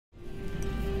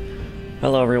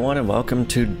Hello everyone and welcome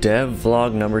to Dev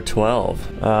Vlog number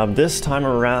 12. This time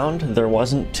around there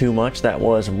wasn't too much that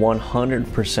was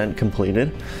 100%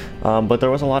 completed, but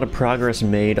there was a lot of progress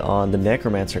made on the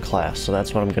Necromancer class, so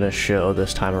that's what I'm going to show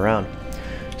this time around.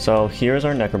 So here's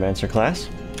our Necromancer class.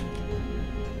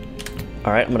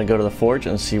 Alright, I'm going to go to the Forge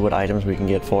and see what items we can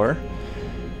get for her.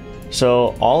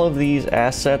 So all of these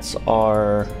assets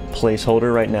are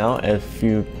placeholder right now. If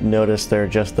you notice, they're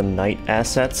just the knight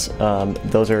assets.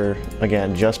 Those are,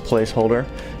 again, just placeholder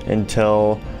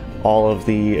until all of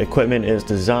the equipment is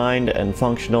designed and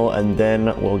functional, and then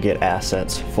we'll get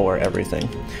assets for everything.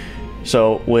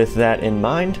 So with that in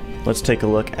mind, let's take a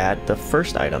look at the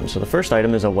first item. So the first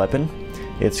item is a weapon.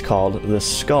 It's called the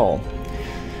Skull.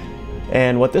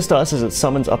 And what this does is it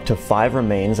summons up to 5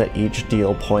 remains that each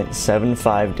deal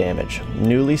 0.75 damage.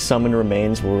 Newly summoned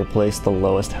remains will replace the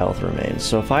lowest health remains.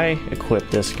 So if I equip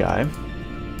this guy,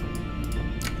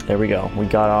 there we go, we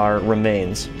got our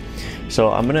remains.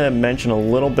 So I'm going to mention a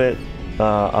little bit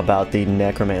about the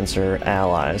Necromancer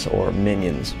allies or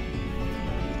minions.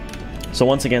 So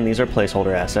once again, these are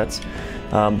placeholder assets,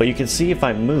 but you can see if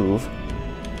I move,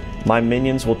 my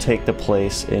minions will take the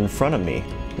place in front of me.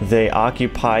 They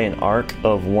occupy an arc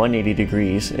of 180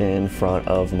 degrees in front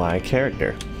of my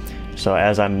character. So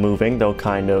as I'm moving, they'll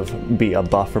kind of be a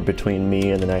buffer between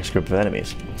me and the next group of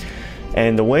enemies.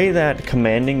 And the way that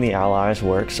commanding the allies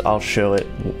works, I'll show it,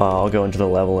 I'll go into the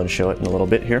level and show it in a little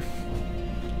bit here,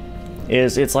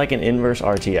 is it's like an inverse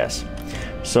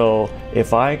RTS. So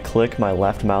if I click my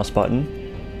left mouse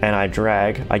button and I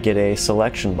drag, I get a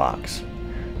selection box.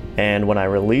 And when I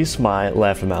release my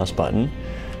left mouse button,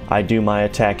 I do my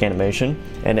attack animation,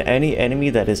 and any enemy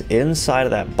that is inside of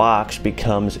that box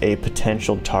becomes a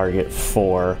potential target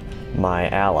for my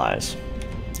allies.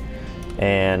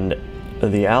 And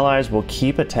the allies will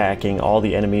keep attacking all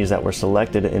the enemies that were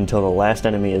selected until the last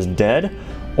enemy is dead,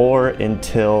 or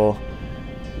until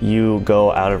you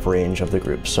go out of range of the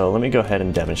group. So let me go ahead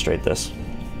and demonstrate this.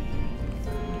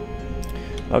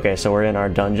 Okay, so we're in our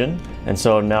dungeon, and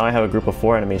so now I have a group of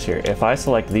 4 enemies here. If I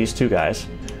select these 2 guys,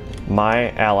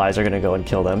 my allies are going to go and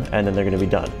kill them, and then they're going to be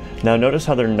done. Now notice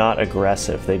how they're not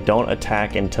aggressive. They don't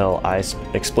attack until I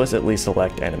explicitly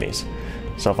select enemies.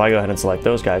 So if I go ahead and select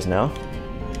those guys now,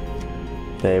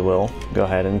 they will go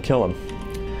ahead and kill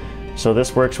them. So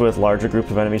this works with larger group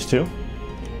of enemies too.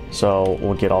 So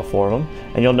we'll get all 4 of them.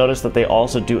 And you'll notice that they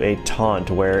also do a taunt,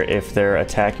 where if they're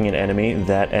attacking an enemy,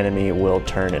 that enemy will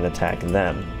turn and attack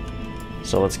them.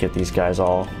 So let's get these guys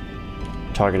all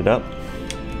targeted up.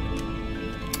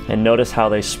 And notice how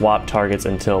they swap targets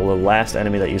until the last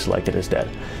enemy that you selected is dead.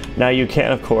 Now you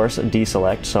can, of course,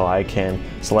 deselect, so I can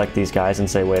select these guys and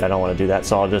say, wait, I don't want to do that,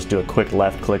 so I'll just do a quick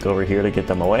left click over here to get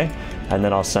them away, and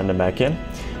then I'll send them back in.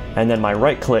 And then my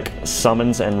right click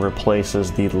summons and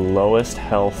replaces the lowest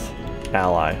health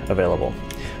ally available.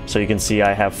 So you can see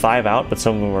I have 5 out, but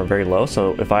some of them are very low,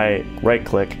 so if I right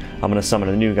click, I'm going to summon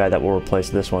a new guy that will replace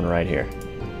this one right here.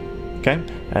 Okay,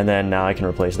 and then now I can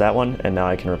replace that one, and now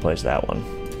I can replace that one.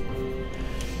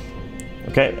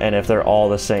 Okay, and if they're all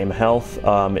the same health,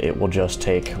 it will just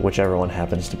take whichever one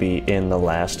happens to be in the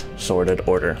last sorted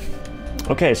order.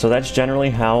 Okay, so that's generally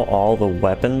how all the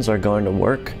weapons are going to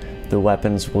work. The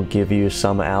weapons will give you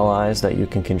some allies that you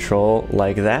can control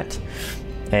like that.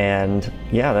 And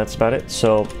yeah, that's about it.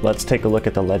 So let's take a look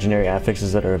at the legendary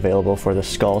affixes that are available for the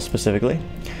Skull specifically.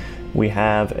 We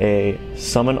have a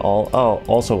summon all. Oh,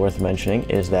 also worth mentioning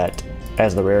is that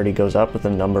as the rarity goes up, with the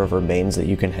number of remains that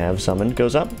you can have summoned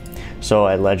goes up. So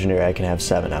at legendary I can have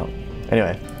 7 out.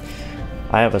 Anyway,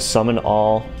 I have a summon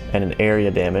all and an area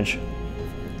damage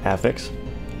affix.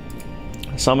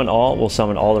 Summon all will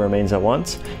summon all the remains at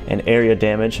once, and area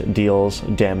damage deals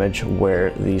damage where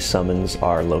these summons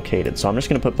are located. So I'm just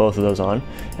going to put both of those on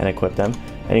and equip them.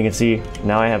 And you can see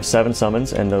now I have 7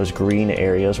 summons, and those green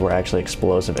areas were actually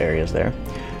explosive areas there.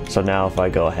 So now if I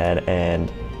go ahead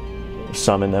and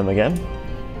summon them again,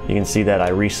 you can see that I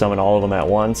resummon all of them at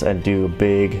once and do a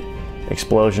big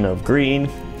explosion of green,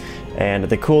 and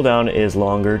the cooldown is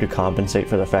longer to compensate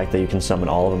for the fact that you can summon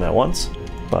all of them at once.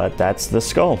 But that's the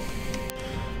Skull.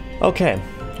 Okay,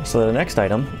 so the next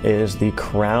item is the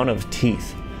Crown of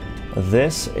Teeth.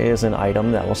 This is an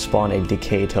item that will spawn a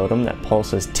decay totem that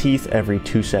pulses teeth every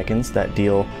 2 seconds that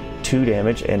deal 2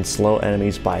 damage and slow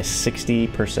enemies by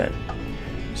 60%.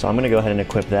 So I'm going to go ahead and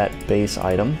equip that base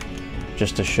item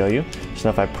just to show you. So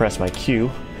now if I press my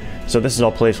Q, so this is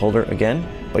all placeholder again,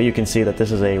 but you can see that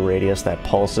this is a radius that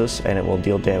pulses and it will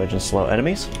deal damage and slow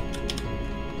enemies.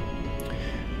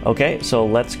 Okay, so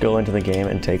let's go into the game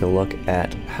and take a look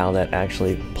at how that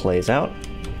actually plays out.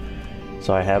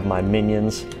 So I have my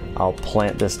minions, I'll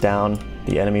plant this down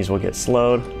the enemies will get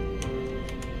slowed,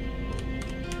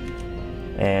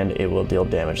 and it will deal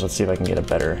damage. Let's see if I can get a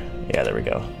better, yeah, there we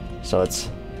go. So it's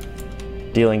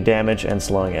dealing damage and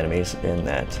slowing enemies in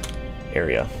that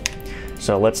area.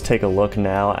 So let's take a look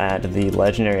now at the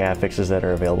legendary affixes that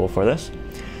are available for this.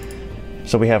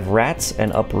 So we have Rats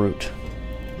and Uproot.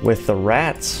 With the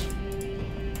Rats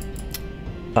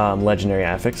legendary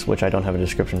affix, which I don't have a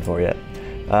description for yet,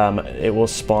 it will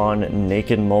spawn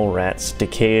naked mole rats,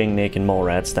 decaying naked mole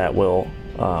rats that will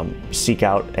seek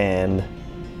out and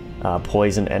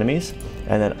poison enemies.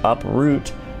 And then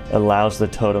Uproot allows the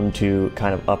totem to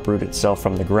kind of uproot itself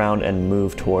from the ground and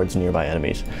move towards nearby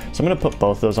enemies. So I'm going to put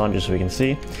both those on just so we can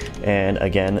see. And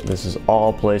again, this is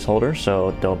all placeholder,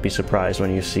 so don't be surprised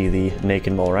when you see the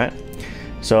naked mole rat.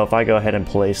 So if I go ahead and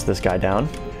place this guy down,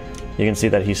 you can see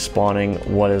that he's spawning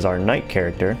what is our knight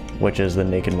character, which is the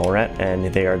naked mole rat,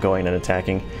 and they are going and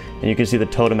attacking. And you can see the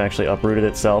totem actually uprooted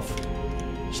itself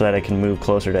so that it can move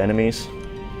closer to enemies.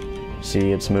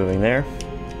 See, it's moving there.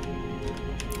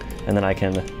 And then I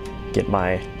can get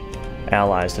my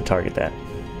allies to target that.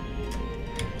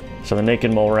 So the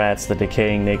naked mole rats, the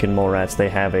decaying naked mole rats, they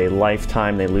have a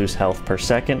lifetime, they lose health per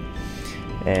second.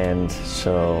 And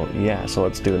so, yeah, so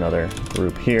let's do another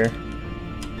group here.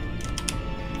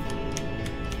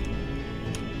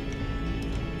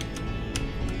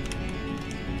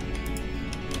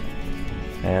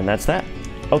 And that's that.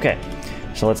 Okay,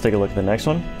 so let's take a look at the next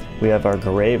one. We have our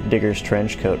Grave Digger's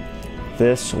Trenchcoat.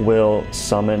 This will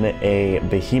summon a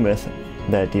behemoth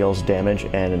that deals damage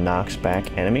and knocks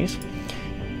back enemies.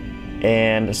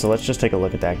 And so let's just take a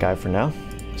look at that guy for now.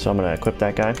 So I'm going to equip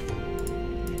that guy.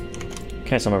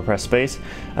 Okay, so I'm going to press space.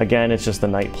 Again, it's just the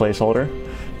knight placeholder.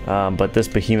 But this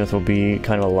behemoth will be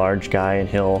kind of a large guy, and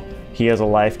he has a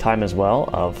lifetime as well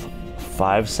of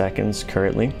 5 seconds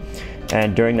currently.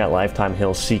 And during that lifetime,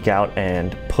 he'll seek out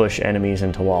and push enemies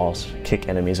into walls, kick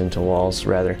enemies into walls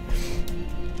rather.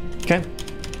 Okay,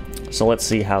 so let's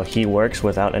see how he works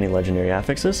without any legendary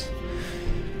affixes.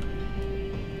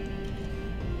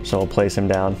 So we'll place him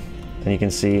down, and you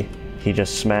can see he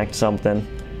just smacked something,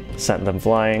 sent them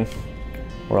flying.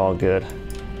 We're all good.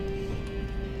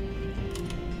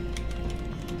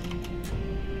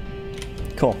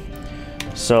 Cool.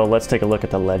 So let's take a look at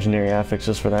the legendary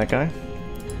affixes for that guy.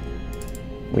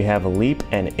 We have a Leap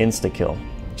and Insta-Kill.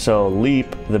 So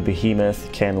Leap, the behemoth,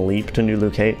 can leap to new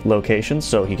locations,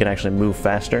 so he can actually move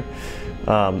faster,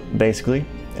 basically.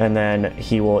 And then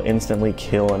he will instantly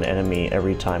kill an enemy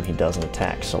every time he does an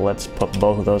attack. So let's put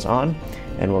both of those on,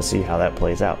 and we'll see how that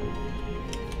plays out.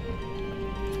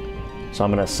 So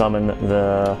I'm going to summon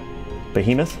the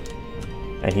behemoth,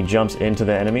 and he jumps into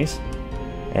the enemies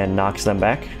and knocks them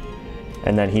back.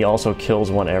 And then he also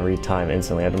kills one every time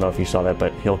instantly. I don't know if you saw that,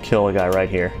 but he'll kill a guy right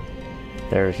here.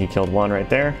 There, he killed one right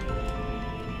there.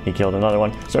 He killed another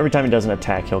one. So every time he does an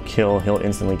attack, he'll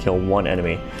instantly kill one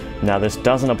enemy. Now this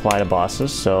doesn't apply to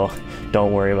bosses, so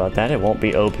don't worry about that. It won't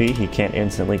be OP. He can't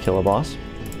instantly kill a boss.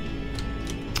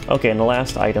 Okay, and the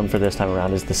last item for this time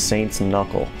around is the Saint's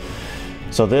Knuckle.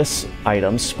 So this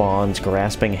item spawns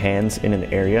grasping hands in an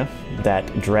area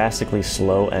that drastically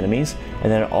slow enemies,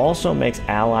 and then it also makes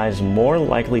allies more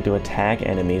likely to attack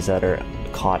enemies that are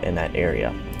caught in that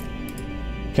area.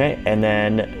 Okay, and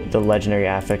then the legendary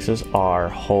affixes are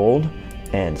Hold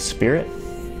and Spirit.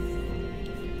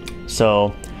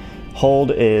 So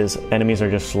Hold is enemies are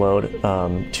just slowed to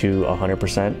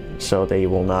 100%, so they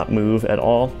will not move at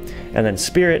all. And then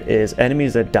Spirit is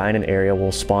enemies that die in an area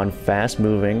will spawn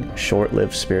fast-moving,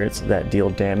 short-lived spirits that deal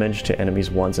damage to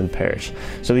enemies once and perish.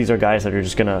 So these are guys that are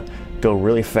just gonna go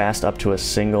really fast up to a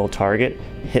single target,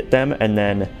 hit them, and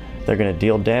then they're gonna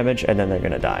deal damage, and then they're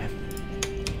gonna die.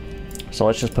 So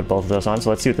let's just put both of those on. So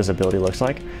let's see what this ability looks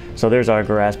like. So there's our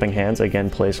Grasping Hands, again,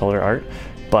 placeholder art,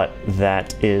 but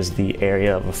that is the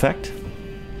area of effect.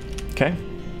 Okay,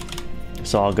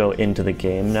 so I'll go into the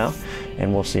game now,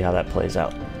 and we'll see how that plays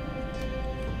out.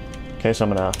 Okay, so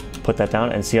I'm gonna put that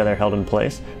down and see how they're held in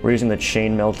place. We're using the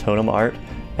Chainmail Totem art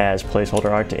as placeholder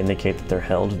art to indicate that they're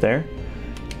held there.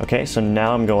 Okay, so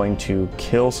now I'm going to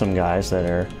kill some guys that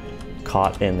are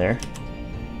caught in there.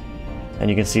 And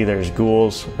you can see there's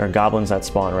ghouls, or goblins that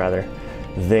spawn rather.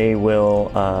 They will,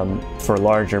 for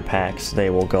larger packs, they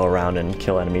will go around and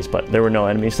kill enemies, but there were no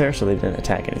enemies there, so they didn't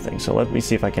attack anything. So let me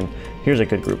see if I can, here's a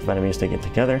good group of enemies to get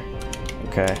together.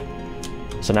 Okay,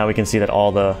 so now we can see that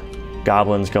all the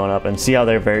goblins going up, and see how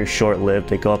they're very short-lived.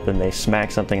 They go up and they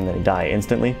smack something and they die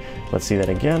instantly. Let's see that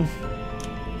again.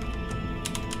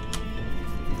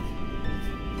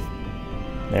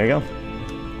 There you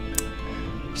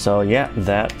go. So yeah,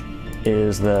 that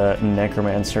is the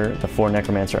Necromancer, the 4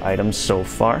 Necromancer items so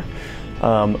far.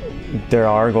 There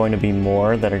are going to be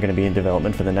more that are going to be in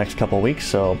development for the next couple weeks,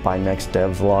 so by next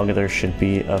dev vlog there should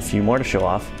be a few more to show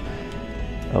off.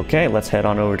 Okay, let's head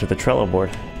on over to the Trello board.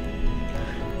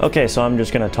 Okay, so I'm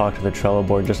just going to talk to the Trello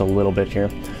board just a little bit here.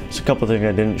 Just a couple things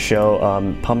I didn't show.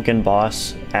 Pumpkin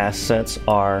Boss assets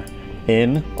are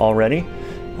in already,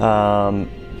 or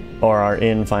are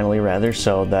in finally rather,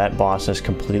 so that boss is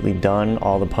completely done.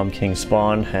 All the pumpkin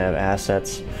spawn have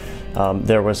assets.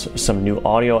 There was some new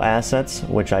audio assets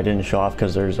which I didn't show off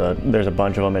because there's a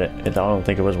bunch of them, and I don't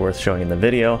think it was worth showing in the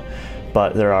video,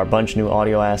 but there are a bunch of new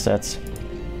audio assets.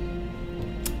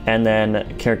 And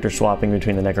then character swapping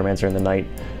between the Necromancer and the Knight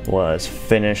was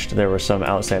finished. There were some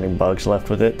outstanding bugs left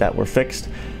with it that were fixed.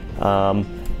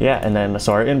 Yeah, and then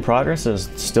so our in progress is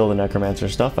still the Necromancer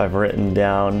stuff. I've written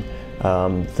down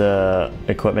the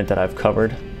equipment that I've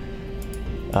covered,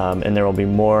 and there will be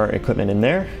more equipment in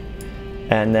there.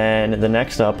 And then the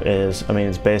next up is, I mean,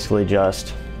 it's basically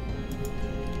just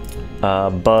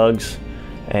bugs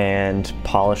and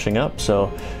polishing up.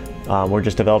 So we're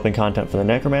just developing content for the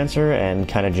Necromancer and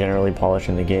kind of generally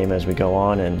polishing the game as we go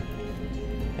on,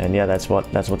 and yeah, that's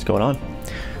what's going on.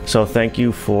 So thank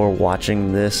you for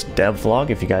watching this dev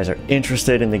vlog. If you guys are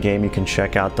interested in the game, you can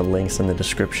check out the links in the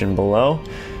description below.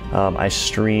 I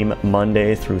stream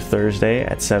Monday through Thursday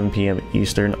at 7 p.m.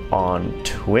 Eastern on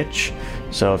Twitch.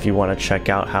 So if you want to check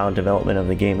out how development of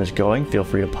the game is going, feel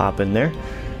free to pop in there.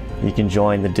 You can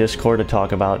join the Discord to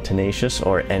talk about Tenacious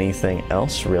or anything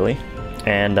else, really.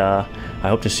 And I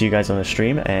hope to see you guys on the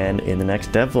stream and in the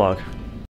next dev vlog.